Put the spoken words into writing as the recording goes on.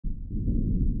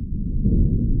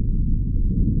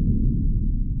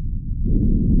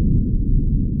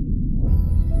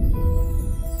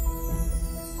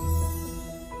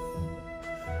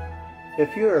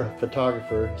If you're a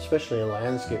photographer, especially a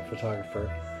landscape photographer,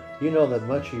 you know that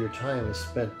much of your time is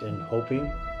spent in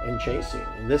hoping and chasing.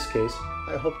 In this case,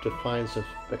 I hope to find some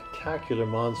spectacular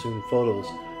monsoon photos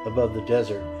above the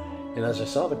desert, and as I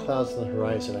saw the clouds on the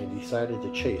horizon, I decided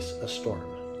to chase a storm.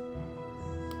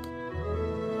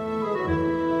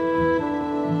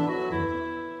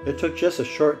 It took just a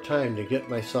short time to get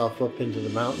myself up into the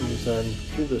mountains and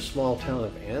through the small town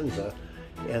of Anza,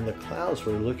 and the clouds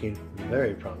were looking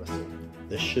very promising.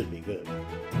 This should be good.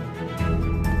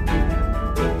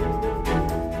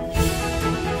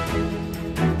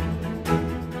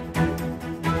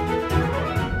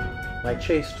 My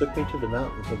chase took me to the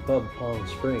mountains above Palm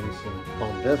Springs and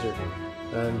Palm Desert,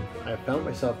 and I found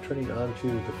myself turning onto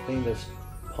the famous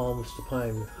Palms to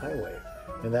Pine Highway.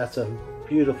 And that's a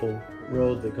beautiful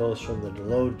road that goes from the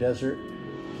low desert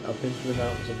up into the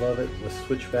mountains above it with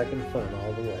switchback in front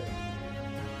all the way.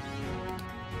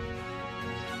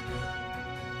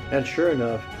 And sure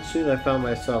enough, soon I found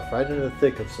myself right in the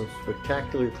thick of some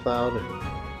spectacular cloud and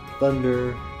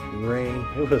thunder and rain.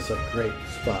 It was a great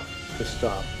spot to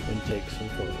stop and take some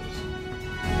photos.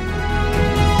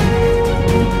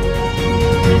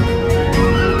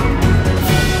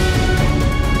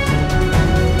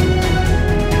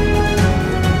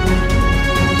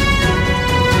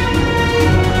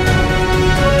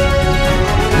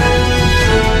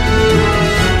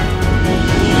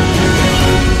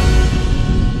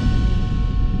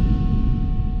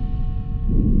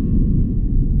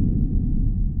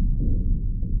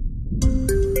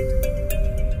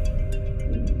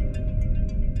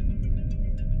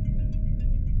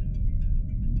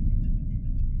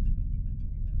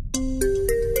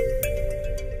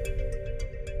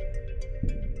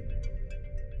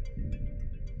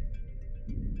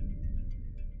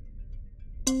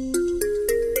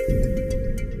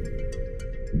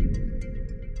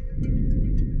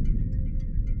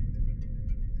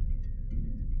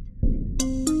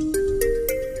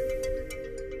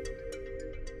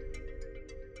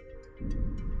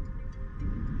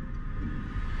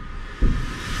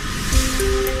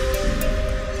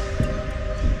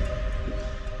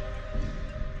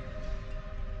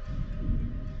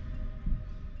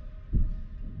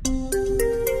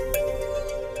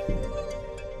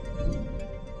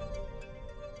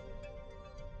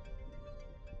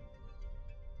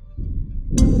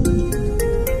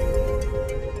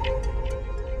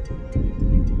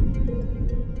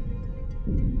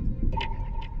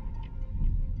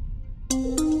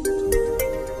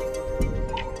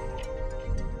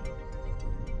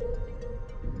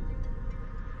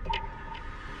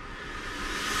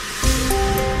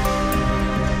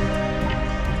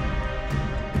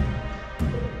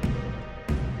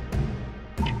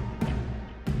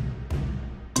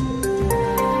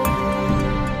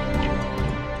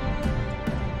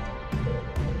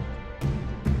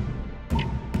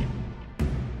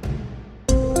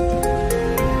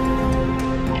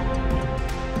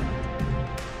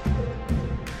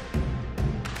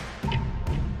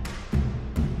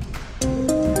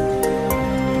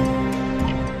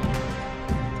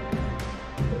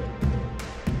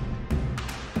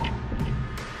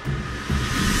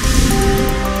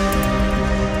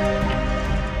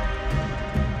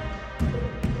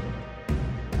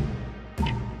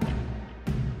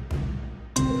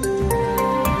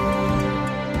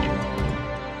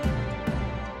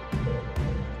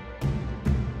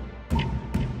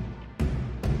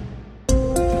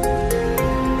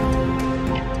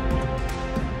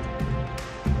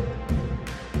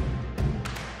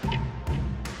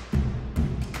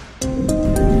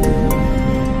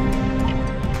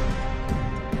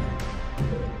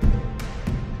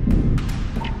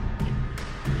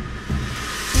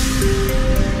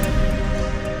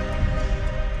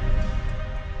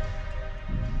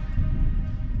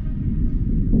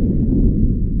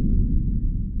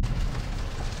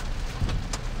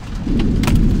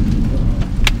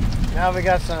 Now we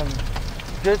got some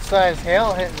good sized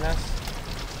hail hitting us.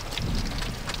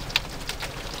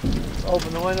 Let's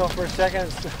open the window for a second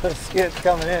and see it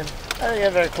coming in. I think I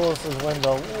better close this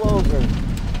window. Whoa, good.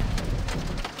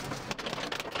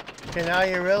 Okay, now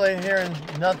you're really hearing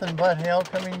nothing but hail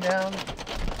coming down.